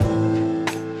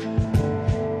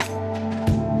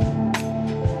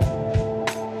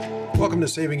Welcome to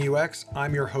Saving UX.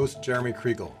 I'm your host, Jeremy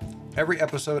Kriegel. Every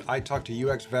episode, I talk to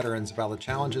UX veterans about the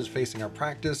challenges facing our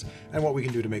practice and what we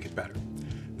can do to make it better.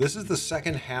 This is the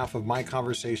second half of my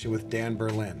conversation with Dan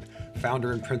Berlin,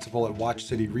 founder and principal at Watch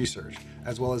City Research,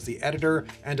 as well as the editor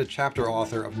and a chapter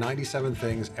author of 97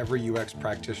 Things Every UX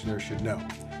Practitioner Should Know.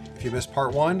 If you missed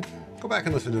part one, go back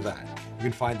and listen to that. You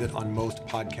can find it on most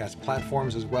podcast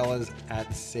platforms as well as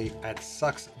at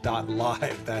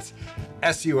sucks.live. That's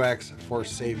SUX for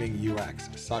Saving UX,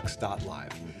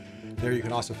 sucks.live. There you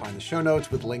can also find the show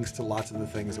notes with links to lots of the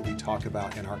things that we talk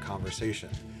about in our conversation.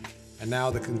 And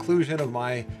now the conclusion of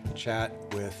my chat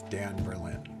with Dan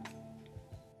Berlin.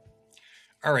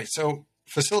 All right, so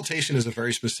facilitation is a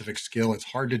very specific skill. It's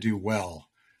hard to do well.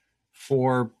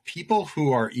 For people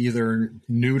who are either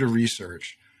new to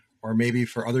research or maybe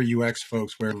for other UX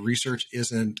folks where research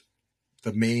isn't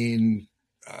the main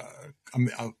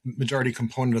majority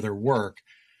component of their work,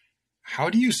 how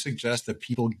do you suggest that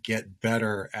people get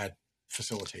better at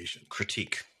facilitation?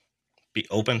 Critique. Be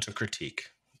open to critique.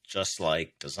 Just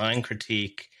like design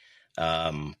critique,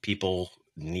 people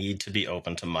need to be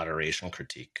open to moderation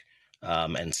critique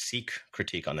and seek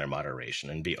critique on their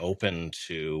moderation and be open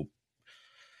to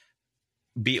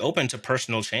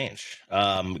personal change.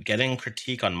 Getting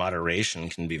critique on moderation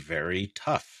can be very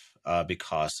tough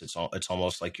because it's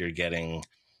almost like you're getting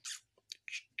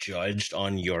judged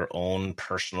on your own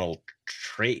personal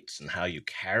traits and how you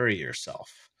carry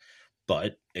yourself.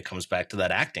 But it comes back to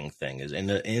that acting thing. Is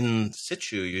in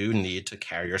situ, you need to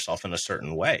carry yourself in a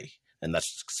certain way, and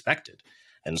that's expected.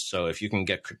 And so if you can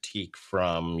get critique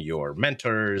from your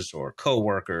mentors or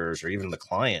coworkers or even the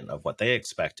client of what they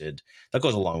expected, that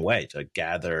goes a long way to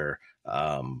gather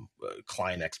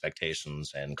client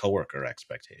expectations and coworker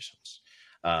expectations.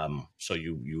 So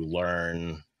you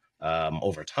learn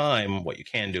over time what you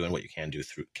can do and what you can't do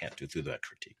through that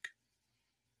critique.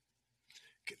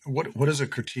 What does a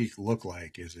critique look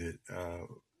like? Is it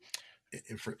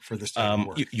for this type of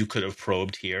work? You could have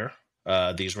probed here.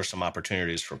 These were some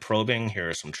opportunities for probing. Here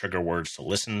are some trigger words to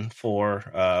listen for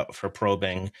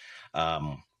probing.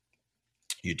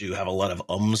 You do have a lot of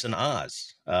ums and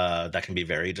ahs that can be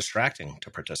very distracting to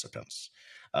participants.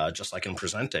 Just like in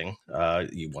presenting,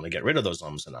 you want to get rid of those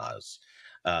ums and ahs.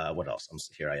 What else?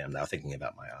 Here I am now thinking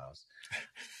about my ahs.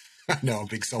 No, I'm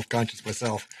being self-conscious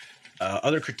myself.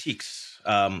 Other critiques.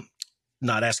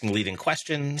 Not asking leading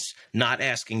questions, not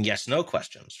asking yes/no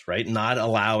questions, right? Not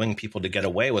allowing people to get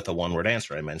away with a one-word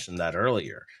answer. I mentioned that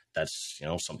earlier. That's,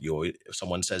 if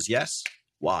someone says yes,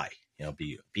 why?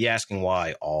 Be asking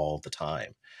why all the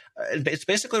time. It's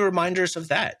basically reminders of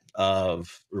that,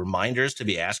 of reminders to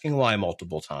be asking why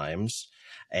multiple times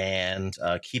and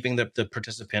keeping the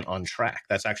participant on track.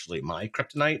 That's actually my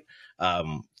kryptonite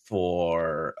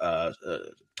for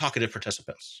talkative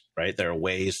participants, right? There are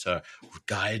ways to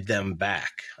guide them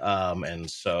back.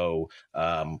 And so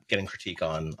getting critique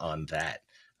on that.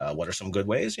 What are some good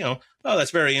ways?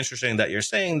 That's very interesting that you're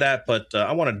saying that, but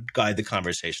I want to guide the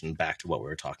conversation back to what we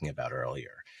were talking about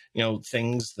earlier.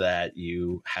 Things that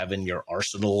you have in your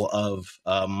arsenal of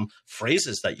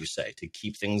phrases that you say to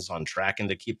keep things on track and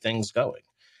to keep things going.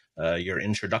 Your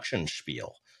introduction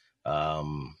spiel.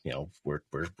 We're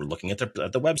looking at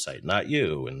the website, not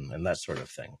you, and that sort of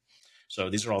thing.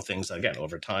 So these are all things that, again,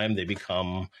 over time, they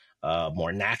become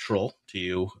more natural to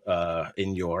you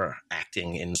in your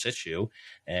acting in situ.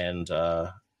 And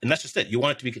that's just it. You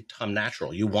want it to become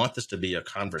natural. You want this to be a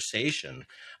conversation.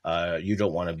 You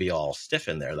don't want to be all stiff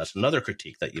in there. That's another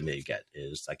critique that you may get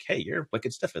is like, hey, you're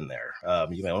wicked stiff in there.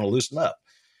 You may want to loosen up.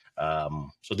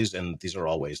 So these are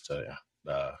all ways to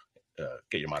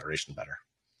get your moderation better.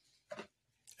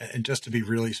 And just to be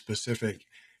really specific,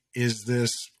 is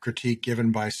this critique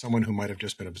given by someone who might have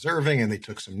just been observing and they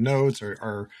took some notes,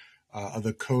 or are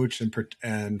the coach and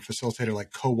facilitator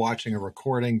like co-watching a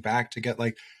recording back to get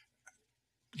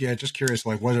just curious,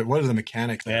 what are the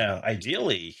mechanics there? Yeah,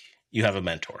 ideally you have a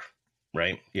mentor,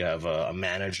 right? You have a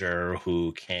manager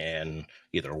who can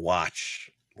either watch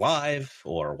live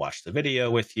or watch the video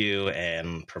with you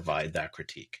and provide that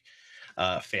critique.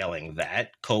 Failing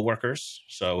that, coworkers.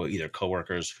 So either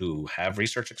coworkers who have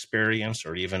research experience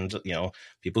or even,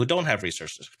 people who don't have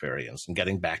research experience, and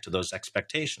getting back to those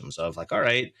expectations of like, all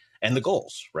right, and the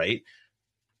goals, right?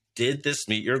 Did this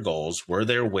meet your goals? Were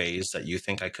there ways that you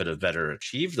think I could have better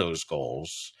achieved those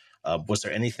goals? Was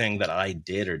there anything that I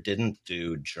did or didn't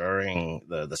do during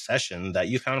the session that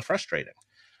you found frustrating?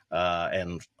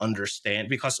 And understand,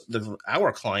 because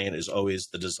our client is always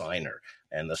the designer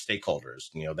and the stakeholders.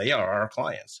 They are our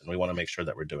clients, and we want to make sure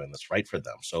that we're doing this right for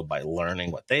them. So by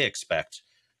learning what they expect,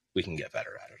 we can get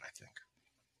better at it, I think.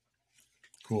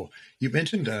 Cool. You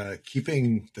mentioned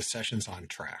keeping the sessions on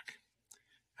track.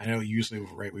 I know usually,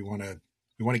 right, we want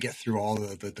to get through all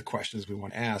the questions we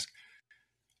want to ask.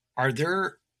 Are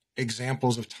there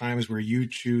examples of times where you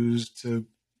choose to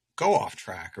go off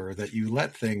track, or that you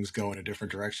let things go in a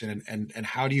different direction, and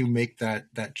how do you make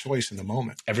that choice in the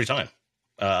moment? Every time,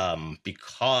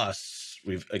 because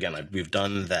we've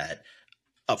done that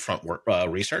upfront work,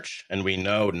 research, and we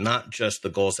know not just the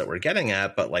goals that we're getting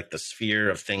at, but like the sphere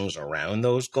of things around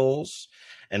those goals.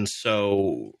 And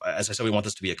so, as I said, we want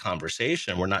this to be a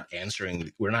conversation. We're not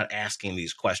asking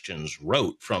these questions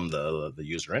rote from the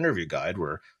user interview guide.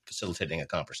 We're facilitating a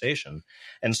conversation.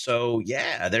 And so,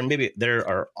 yeah, there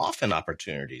are often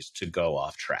opportunities to go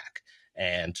off track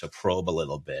and to probe a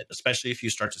little bit, especially if you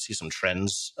start to see some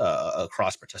trends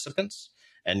across participants,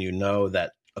 and you know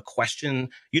that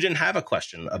you didn't have a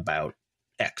question about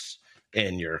X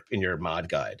in your mod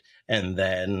guide, and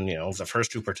then the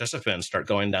first two participants start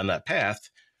going down that path.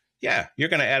 Yeah, you're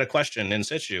going to add a question in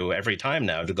situ every time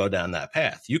now to go down that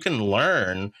path. You can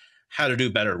learn how to do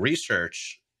better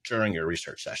research during your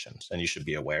research sessions, and you should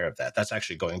be aware of that. That's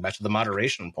actually going back to the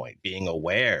moderation point, being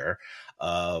aware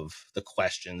of the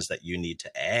questions that you need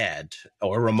to add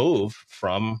or remove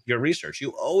from your research.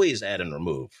 You always add and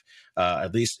remove,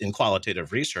 at least in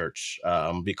qualitative research,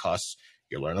 because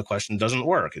you learn a question doesn't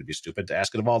work. It'd be stupid to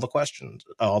ask it of all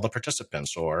the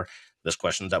participants, or this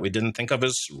question that we didn't think of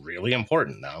is really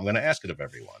important. Now I'm going to ask it of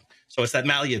everyone. So it's that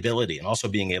malleability, and also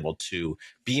being able to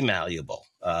be malleable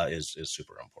is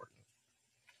super important.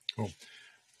 Cool.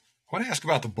 I want to ask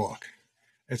about the book.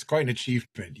 It's quite an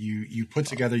achievement. You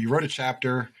wrote a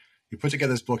chapter, you put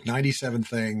together this book, 97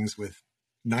 Things, with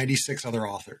 96 other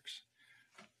authors.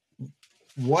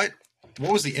 What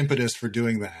was the impetus for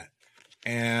doing that?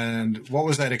 And what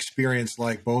was that experience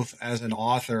like, both as an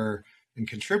author and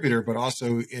contributor, but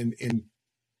also in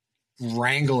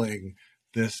wrangling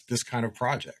this kind of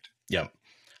project? Yeah.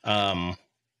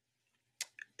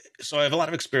 So I have a lot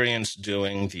of experience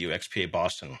doing the UXPA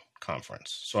Boston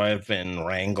conference. So I've been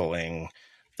wrangling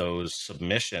those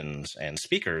submissions and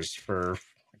speakers for,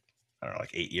 I don't know,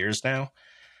 like 8 years now.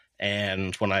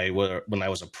 And when I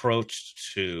was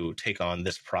approached to take on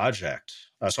this project,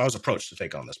 it was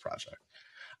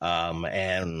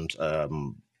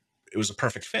a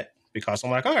perfect fit, because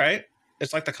I'm like, all right,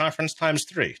 it's like the conference times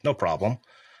 3, no problem.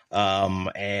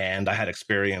 And I had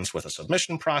experience with a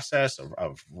submission process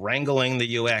of wrangling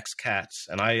the UX cats,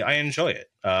 and I enjoy it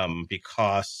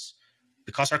because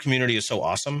our community is so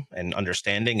awesome and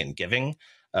understanding and giving.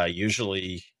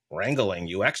 Usually wrangling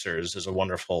UXers is a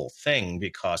wonderful thing,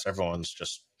 because everyone's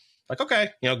just like, okay,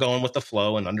 going with the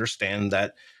flow and understand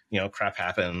that, crap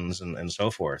happens and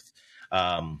so forth.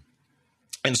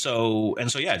 And so,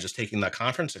 yeah, just taking that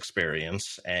conference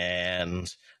experience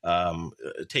and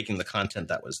taking the content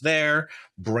that was there,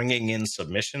 bringing in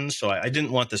submissions. So I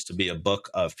didn't want this to be a book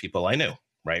of people I knew,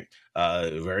 right?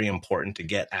 Very important to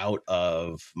get out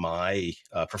of my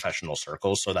professional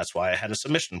circles. So that's why I had a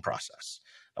submission process.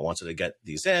 I wanted to get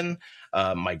these in.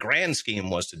 My grand scheme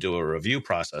was to do a review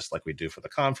process like we do for the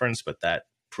conference, but that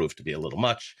proved to be a little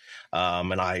much.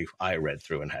 And I read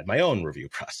through and had my own review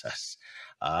process.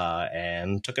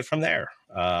 And took it from there,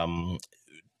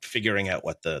 figuring out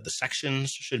what the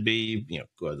sections should be.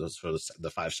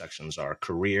 The 5 sections are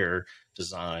career,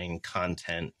 design,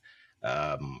 content,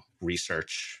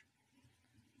 research.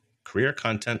 Career,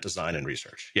 content, design, and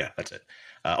research. Yeah, that's it.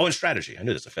 And strategy. I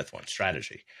knew there's a 5th one,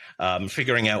 strategy.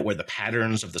 Figuring out where the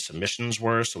patterns of the submissions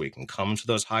were so we can come to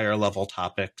those higher level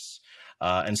topics,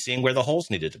 and seeing where the holes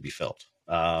needed to be filled.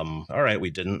 All right, we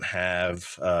didn't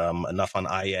have enough on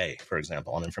IA, for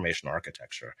example, on information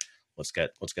architecture. Let's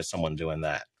get someone doing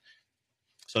that.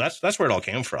 So that's where it all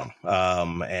came from.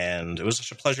 And it was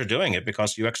such a pleasure doing it,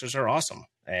 because UXers are awesome,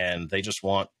 and they just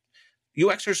want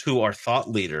UXers who are thought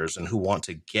leaders and who want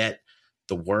to get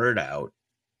the word out.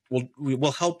 We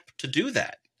will help to do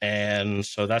that. And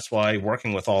so that's why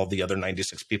working with all the other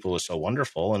 96 people was so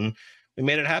wonderful, and we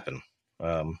made it happen.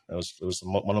 It was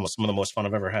some of the most fun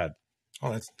I've ever had.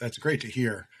 Oh, that's great to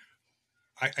hear.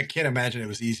 I can't imagine it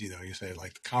was easy, though. You say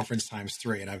like the conference times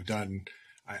 3, and I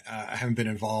haven't been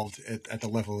involved at the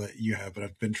level that you have, but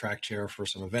I've been track chair for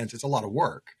some events. It's a lot of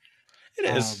work. It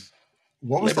is.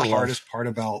 What was the hardest part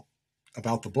about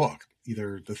the book?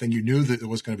 Either the thing you knew that it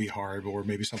was going to be hard, or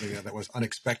maybe something that was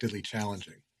unexpectedly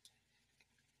challenging.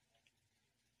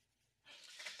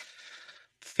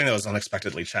 The thing that was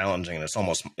unexpectedly challenging, and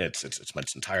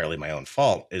it's entirely my own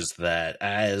fault, is that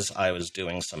as I was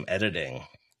doing some editing,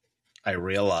 I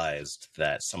realized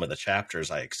that some of the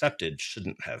chapters I accepted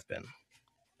shouldn't have been.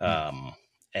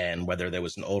 And whether there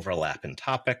was an overlap in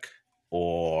topic,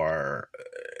 or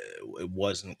it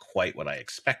wasn't quite what I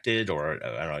expected, or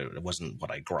I don't know, it wasn't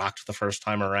what I grokked the first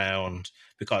time around,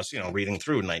 because, reading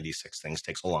through 96 things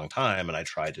takes a long time, and I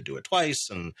tried to do it twice,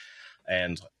 and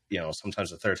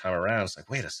sometimes the third time around, it's like,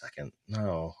 wait a second,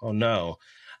 no, oh no.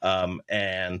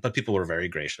 But people were very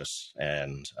gracious,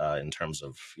 and in terms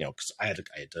of, because I had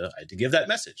to give that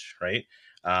message, right?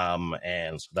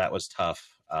 And so that was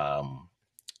tough.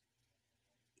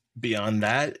 Beyond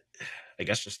that, I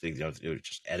guess just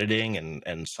just editing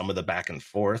and some of the back and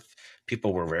forth.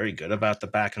 People were very good about the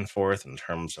back and forth in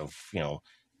terms of,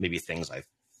 maybe things I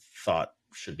thought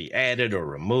should be added or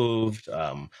removed.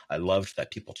 I loved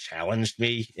that people challenged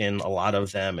me in a lot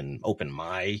of them and opened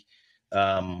my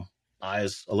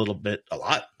eyes a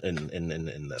lot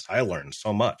in this. I learned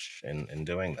so much in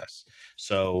doing this.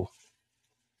 So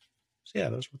yeah,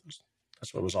 that's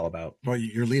what it was all about. Well,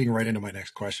 you're leading right into my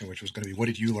next question, which was going to be, what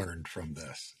did you learn from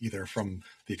this? Either from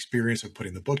the experience of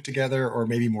putting the book together, or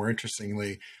maybe more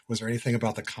interestingly, was there anything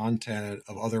about the content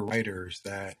of other writers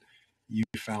that you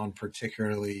found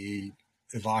particularly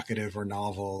evocative or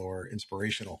novel or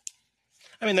inspirational?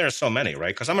 I mean, there are so many,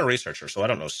 right? Because I'm a researcher, so I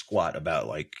don't know squat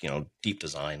about deep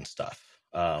design stuff,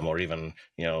 or even,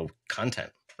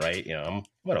 content, right? I'm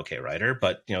an okay writer,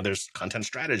 but there's content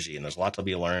strategy, and there's a lot to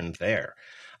be learned there.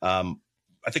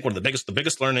 I think one of the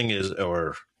biggest learning is,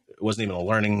 or it wasn't even a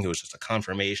learning, it was just a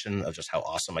confirmation of just how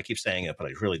awesome, I keep saying it, but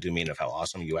I really do mean of how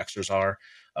awesome UXers are,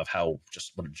 of how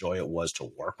just what a joy it was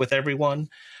to work with everyone.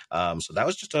 So that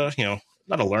was just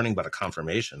not a learning, but a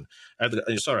confirmation.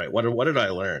 It's all right. What did I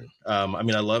learn? I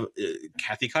mean, I love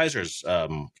Kathy Kaiser's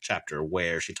chapter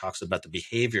where she talks about the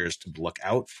behaviors to look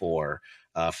out for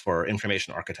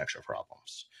information architecture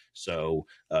problems. So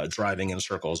driving in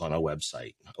circles on a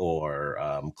website, or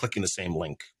clicking the same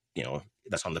link,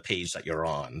 that's on the page that you're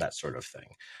on, that sort of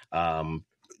thing.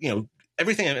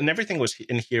 Everything was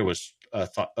in here was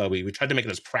thought. We tried to make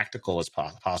it as practical as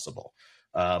possible.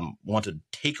 Wanted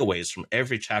takeaways from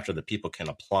every chapter that people can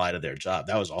apply to their job.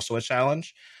 That was also a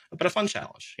challenge, but a fun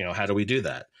challenge. How do we do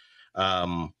that?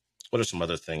 What are some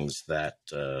other things that,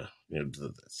 the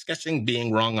sketching,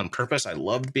 being wrong on purpose? I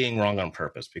loved being wrong on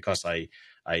purpose because I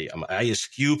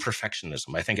eschew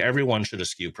perfectionism. I think everyone should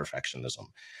eschew perfectionism.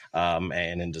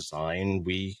 And in design,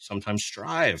 we sometimes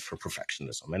strive for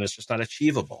perfectionism, and it's just not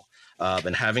achievable.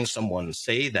 And having someone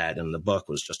say that in the book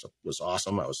was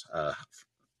awesome. I was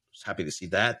happy to see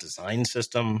that. Design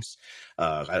systems.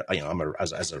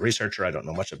 As a researcher, I don't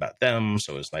know much about them,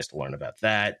 so it was nice to learn about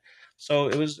that. So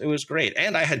it was great.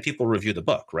 And I had people review the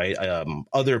book, right?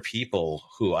 Other people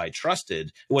who I trusted.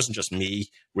 It wasn't just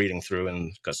me reading through,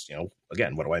 and because,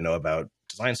 again, what do I know about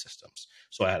design systems?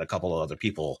 So I had a couple of other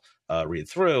people read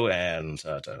through and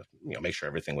to make sure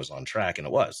everything was on track, and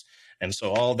it was. And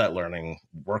so all that learning,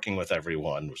 working with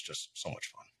everyone, was just so much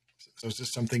fun. So is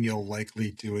this something you'll likely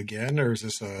do again, or is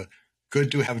this a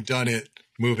good to have done it,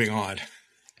 moving on?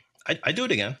 I do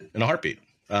it again in a heartbeat.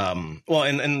 Well,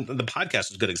 and the podcast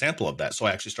is a good example of that. So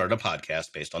I actually started a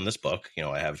podcast based on this book.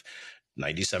 I have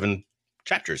 97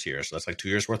 chapters here, so that's like 2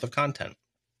 years worth of content.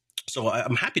 So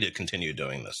I'm happy to continue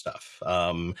doing this stuff.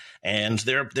 And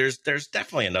there's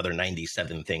definitely another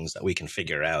 97 things that we can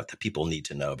figure out that people need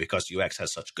to know, because UX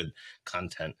has such good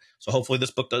content. So hopefully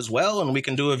this book does well, and we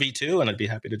can do a V2, and I'd be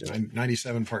happy to do it.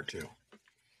 97 part 2.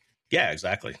 Yeah,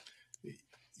 exactly.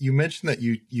 You mentioned that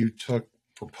you took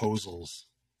proposals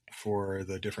for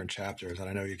the different chapters. And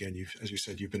I know, again, as you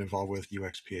said, you've been involved with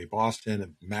UXPA Boston,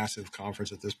 a massive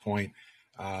conference at this point.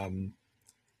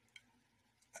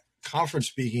 Conference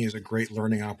speaking is a great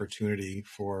learning opportunity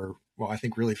for, I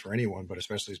think really for anyone, but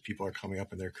especially as people are coming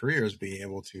up in their careers, being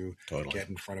able to get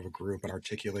in front of a group and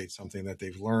articulate something that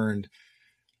they've learned.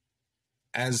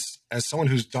 As someone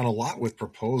who's done a lot with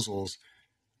proposals,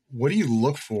 what do you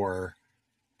look for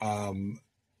in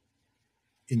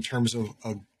terms of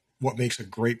what makes a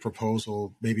great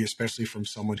proposal, maybe especially from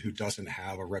someone who doesn't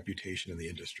have a reputation in the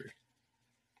industry?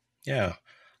 Yeah.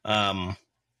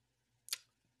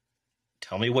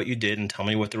 Tell me what you did, and tell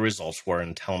me what the results were,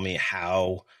 and tell me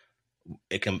how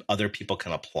other people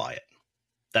can apply it.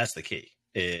 That's the key.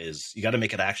 Is you got to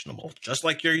make it actionable, just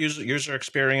like your user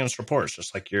experience reports,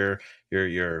 just like your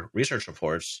research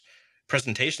reports.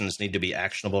 Presentations need to be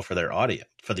actionable for the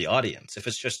audience. If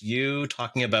it's just you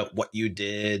talking about what you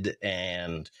did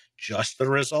and just the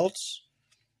results,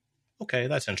 okay,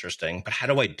 that's interesting, but how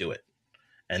do I do it?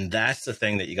 And that's the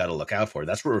thing that you got to look out for.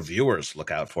 That's what reviewers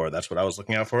look out for. That's what I was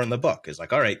looking out for in the book, is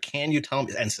like, all right, can you tell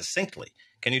me, and succinctly,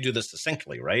 can you do this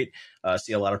succinctly, right?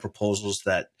 See a lot of proposals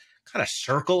that kind of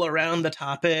circle around the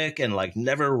topic and like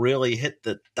never really hit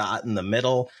the dot in the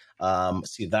middle.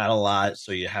 See that a lot.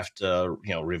 So you have to,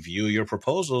 review your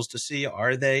proposals to see,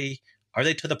 are they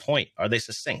to the point? Are they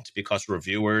succinct? Because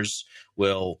reviewers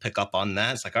will pick up on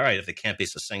that. It's like, all right, if they can't be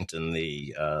succinct in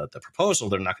the proposal,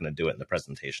 they're not going to do it in the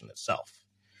presentation itself.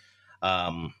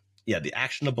 The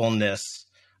actionableness.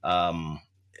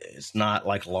 It's not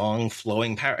like long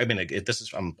flowing I mean,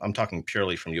 I'm talking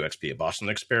purely from UXP Boston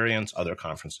experience. Other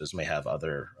conferences may have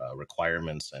other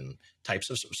requirements and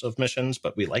types of submissions,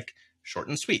 but we like short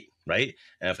and sweet, right?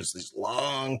 And if it's these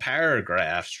long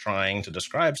paragraphs trying to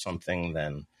describe something,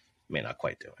 then it may not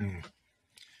quite do it.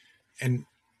 And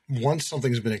once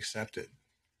something's been accepted,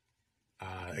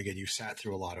 again, you've sat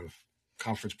through a lot of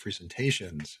conference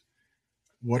presentations.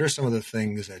 What are some of the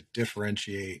things that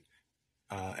differentiate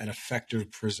an effective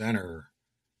presenter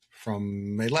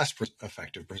from a less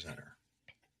effective presenter?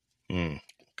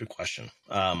 Good question.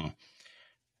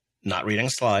 Not reading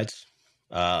slides.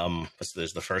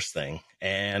 There's the first thing.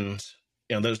 And,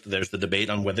 there's the debate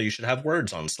on whether you should have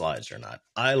words on slides or not.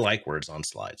 I like words on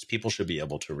slides. People should be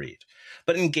able to read.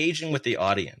 But engaging with the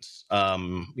audience,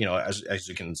 as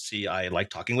you can see, I like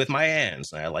talking with my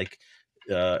hands, and I like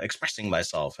expressing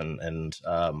myself and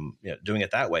doing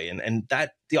it that way, and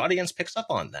that the audience picks up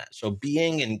on that. So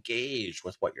being engaged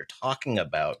with what you're talking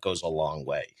about goes a long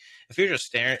way. If you're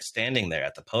just standing there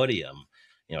at the podium,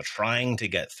 trying to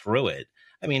get through it,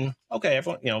 I mean, okay,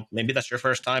 everyone, maybe that's your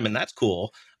first time, and that's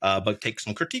cool, but take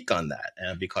some critique on that,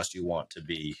 and because you want to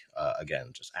be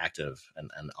again just active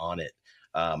and on it.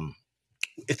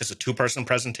 If it's a two-person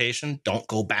presentation, don't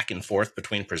go back and forth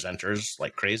between presenters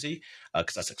like crazy,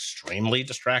 because that's extremely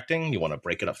distracting. You want to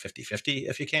break it up 50-50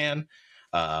 if you can.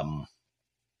 And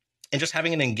just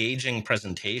having an engaging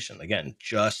presentation. Again,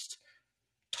 just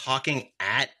talking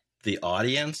at the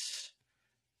audience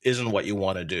isn't what you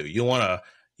want to do. You want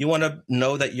to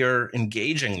know that you're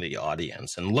engaging the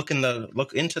audience and look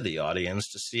into the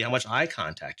audience to see how much eye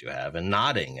contact you have and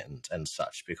nodding and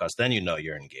such, because then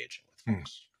you're engaging with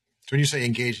folks. So when you say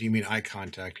engage, you mean eye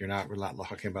contact. We're not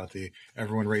talking about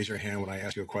everyone raise your hand when I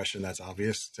ask you a question that's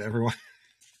obvious to everyone.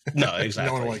 No,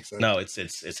 exactly. No one likes that. No,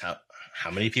 it's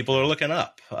how many people are looking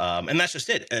up, and that's just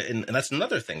it. And that's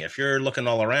another thing. If you're looking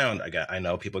all around, I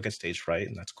know people get stage fright,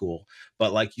 and that's cool.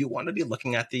 But like, you want to be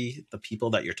looking at the people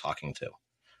that you're talking to,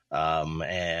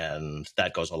 and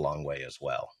that goes a long way as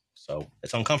well. So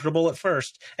it's uncomfortable at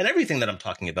first, and everything that I'm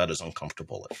talking about is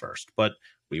uncomfortable at first, but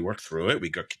we work through it. We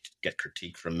get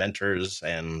critique from mentors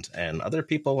and other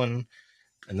people, and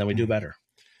then we do better.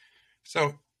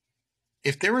 So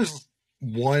if there was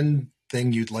one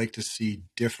thing you'd like to see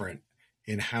different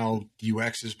in how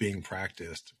UX is being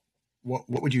practiced, what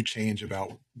would you change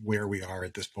about where we are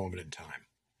at this moment in time?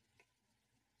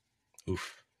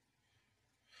 Oof.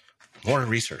 More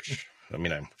research. I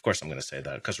mean, of course I'm going to say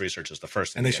that, because research is the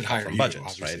first thing. And they should hire from you,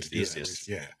 budgets, right? It's the easiest.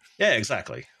 Yeah,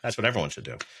 exactly. That's what everyone should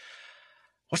do.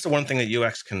 What's the one thing that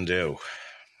UX can do?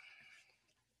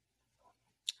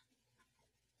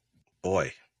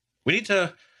 Boy, we need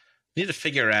to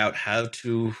figure out how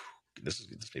to. This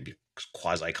may be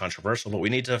quasi controversial, but we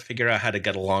need to figure out how to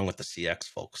get along with the CX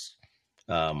folks.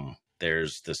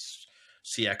 There's this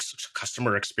CX,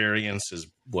 customer experience, is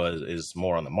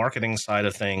more on the marketing side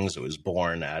of things. It was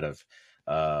born out of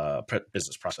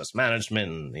business process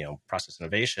management and process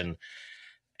innovation,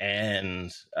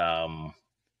 and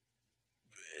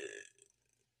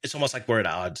it's almost like we're at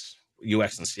odds.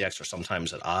 UX and CX are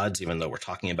sometimes at odds, even though we're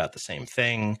talking about the same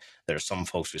thing. There's some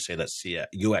folks who say that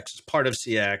UX is part of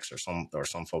CX, or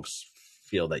some folks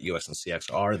feel that UX and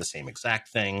CX are the same exact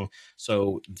thing.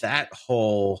 So that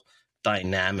whole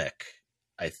dynamic,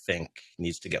 I think,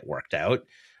 needs to get worked out,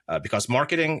 because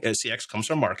CX comes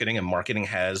from marketing, and marketing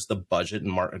has the budget,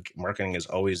 and marketing has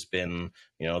always been,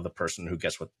 the person who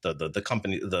gets what the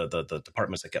company, the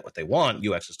departments that get what they want.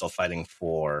 UX is still fighting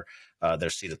for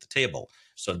their seat at the table.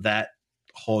 So that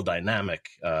whole dynamic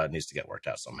needs to get worked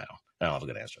out somehow. I don't have a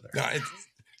good answer there.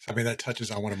 No, that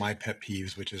touches on one of my pet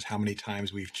peeves, which is how many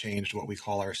times we've changed what we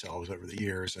call ourselves over the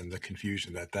years, and the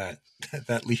confusion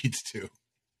that leads to.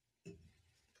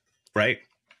 Right.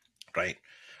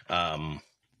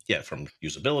 From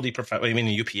usability profile. I mean,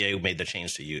 the UPA made the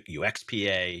change to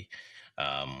UXPA.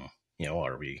 Are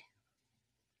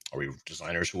we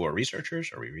designers who are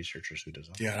researchers? Are we researchers who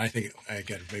design? Yeah, and I think,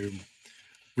 again, maybe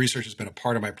research has been a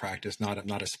part of my practice,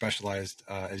 not as specialized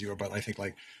as you are, but I think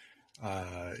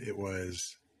it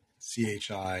was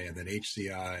CHI and then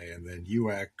HCI and then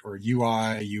UX or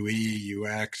UI, UE,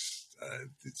 UX,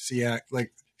 CX,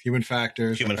 like human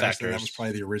factors. That was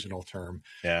probably the original term.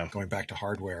 Yeah, going back to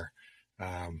hardware.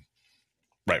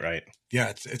 Right. Yeah,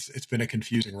 it's been a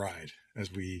confusing ride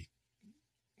as we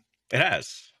It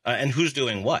has. And who's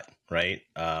doing what, right?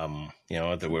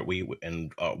 We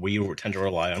tend to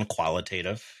rely on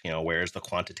qualitative. Where's the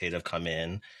quantitative come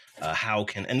in?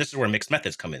 And this is where mixed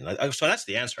methods come in. So that's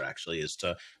the answer, actually, is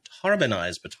to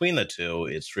harmonize between the two.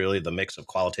 It's really the mix of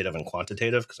qualitative and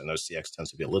quantitative, because I know CX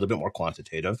tends to be a little bit more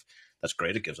quantitative. That's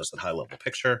great. It gives us that high level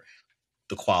picture.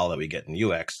 The qual that we get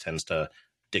in UX tends to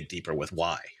dig deeper with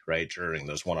why, right? During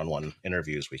those one-on-one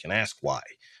interviews, we can ask why.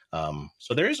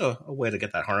 So there is a way to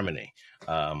get that harmony.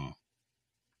 But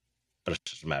it's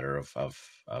just a matter of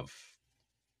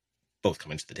both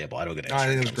coming to the table. I don't get an answer. I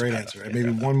think it was a great answer. Maybe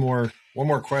one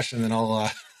more question, then I'll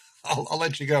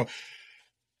let you go.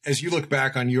 As you look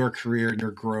back on your career and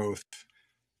your growth,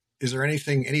 is there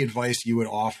any advice you would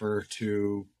offer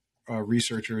to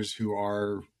researchers who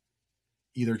are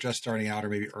either just starting out or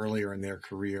maybe earlier in their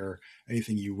career?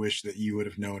 Anything you wish that you would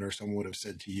have known or someone would have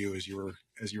said to you as you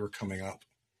were coming up?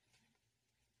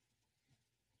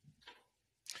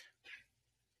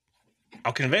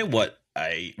 I'll convey what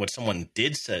someone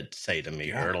did say to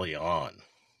me early on,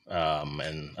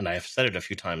 and I've said it a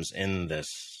few times in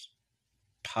this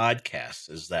podcast,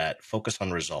 is that focus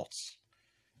on results.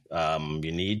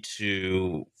 You need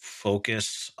to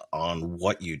focus on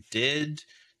what you did,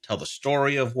 tell the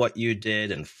story of what you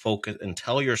did, and focus and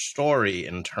tell your story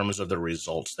in terms of the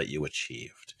results that you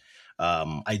achieved.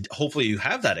 Hopefully you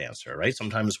have that answer, right?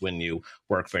 Sometimes when you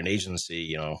work for an agency,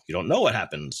 you don't know what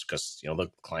happens because,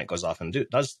 the client goes off and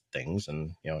does things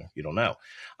and, you don't know.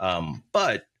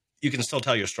 But you can still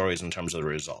tell your stories in terms of the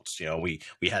results. We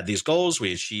had these goals,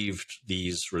 we achieved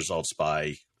these results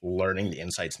by learning the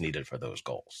insights needed for those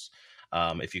goals.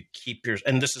 If you keep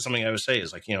and this is something I would say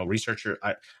is researcher,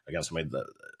 the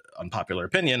unpopular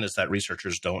opinion is that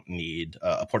researchers don't need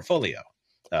a portfolio.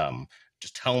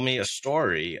 Just tell me a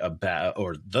story about,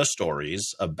 or the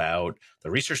stories about the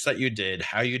research that you did,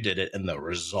 how you did it, and the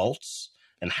results,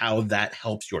 and how that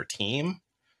helps your team.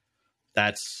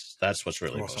 That's what's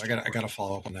really. So I got to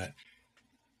follow up on that.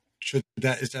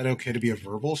 Is that okay to be a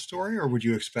verbal story, or would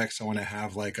you expect someone to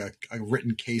have like a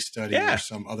written case study or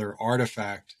some other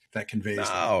artifact that conveys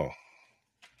that?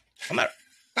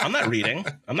 I'm not reading.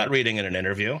 I'm not reading in an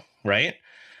interview, right?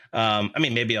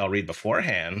 Maybe I'll read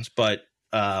beforehand, but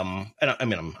I'm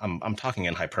talking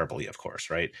in hyperbole, of course,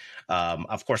 right?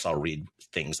 Of course, I'll read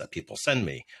things that people send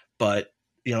me, but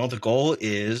the goal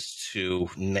is to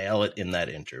nail it in that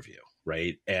interview,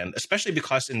 right? And especially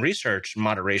because in research,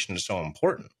 moderation is so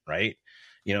important, right?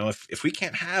 If we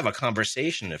can't have a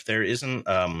conversation, if there isn't,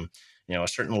 a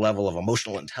certain level of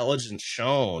emotional intelligence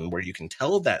shown where you can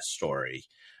tell that story,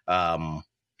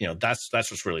 that's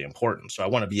what's really important. So I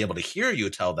want to be able to hear you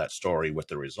tell that story with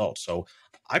the results. So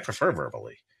I prefer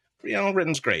verbally.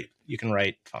 Written's great. You can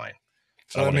write, fine.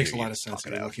 So that makes a lot of sense.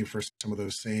 You're looking for some of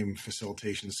those same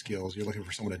facilitation skills. You're looking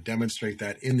for someone to demonstrate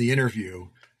that in the interview,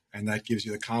 and that gives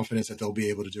you the confidence that they'll be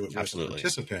able to do it with the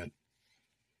participant.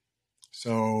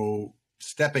 So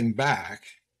stepping back,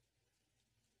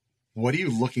 what are you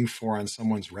looking for on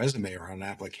someone's resume or on an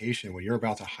application when you're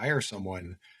about to hire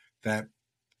someone that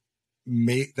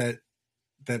makes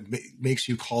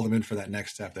you call them in for that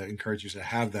next step, that encourages you to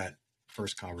have that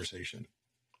first conversation?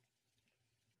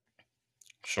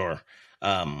 Sure.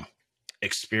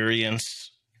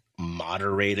 Experience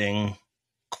moderating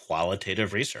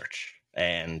qualitative research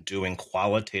and doing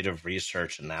qualitative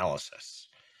research analysis.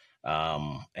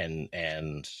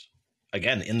 And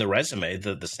again, in the resume,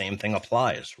 the same thing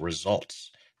applies.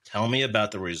 Results. Tell me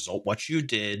about the result, what you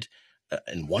did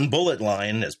in one bullet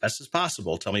line as best as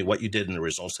possible. Tell me what you did and the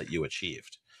results that you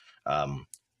achieved.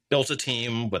 Built a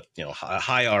team with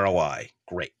high ROI.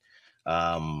 Great.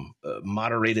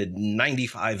 Moderated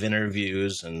 95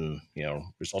 interviews and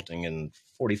resulting in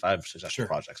 45 successful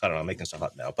projects. I don't know, I'm making stuff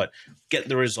up now, but get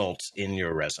the results in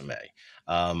your resume.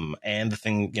 And the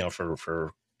thing,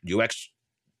 for UX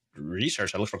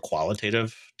research, I look for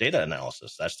qualitative data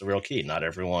analysis. That's the real key. Not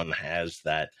everyone has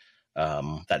that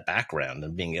background,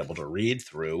 and being able to read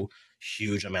through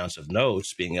huge amounts of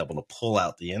notes, being able to pull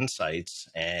out the insights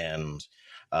and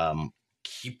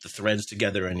keep the threads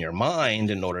together in your mind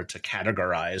in order to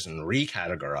categorize and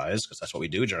recategorize, because that's what we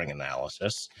do during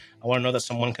analysis. I want to know that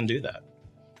someone can do that.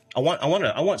 I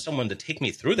want someone to take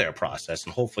me through their process,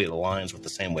 and hopefully it aligns with the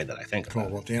same way that I think. Cool.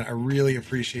 Well, Dan, I really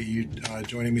appreciate you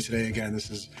joining me today. Again, this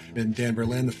has been Dan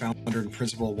Berlin, the founder and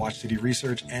principal of Watch City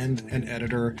Research, and an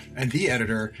editor, and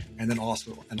then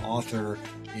also an author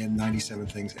in 97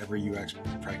 Things Every UX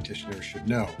Practitioner Should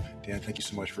Know. Dan, thank you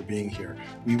so much for being here.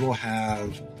 We will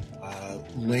have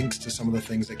links to some of the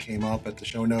things that came up at the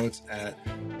show notes at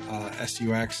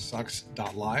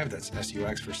suxsucks.live. That's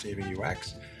SUX for Saving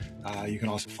UX. You can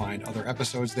also find other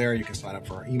episodes there. You can sign up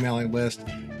for our emailing list.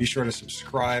 Be sure to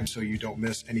subscribe so you don't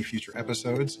miss any future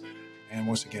episodes. And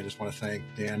once again, just want to thank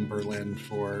Dan Berlin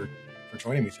for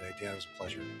joining me today. Dan, it was a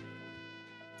pleasure.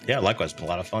 Yeah, likewise. It's been a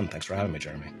lot of fun. Thanks for having me,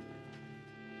 Jeremy.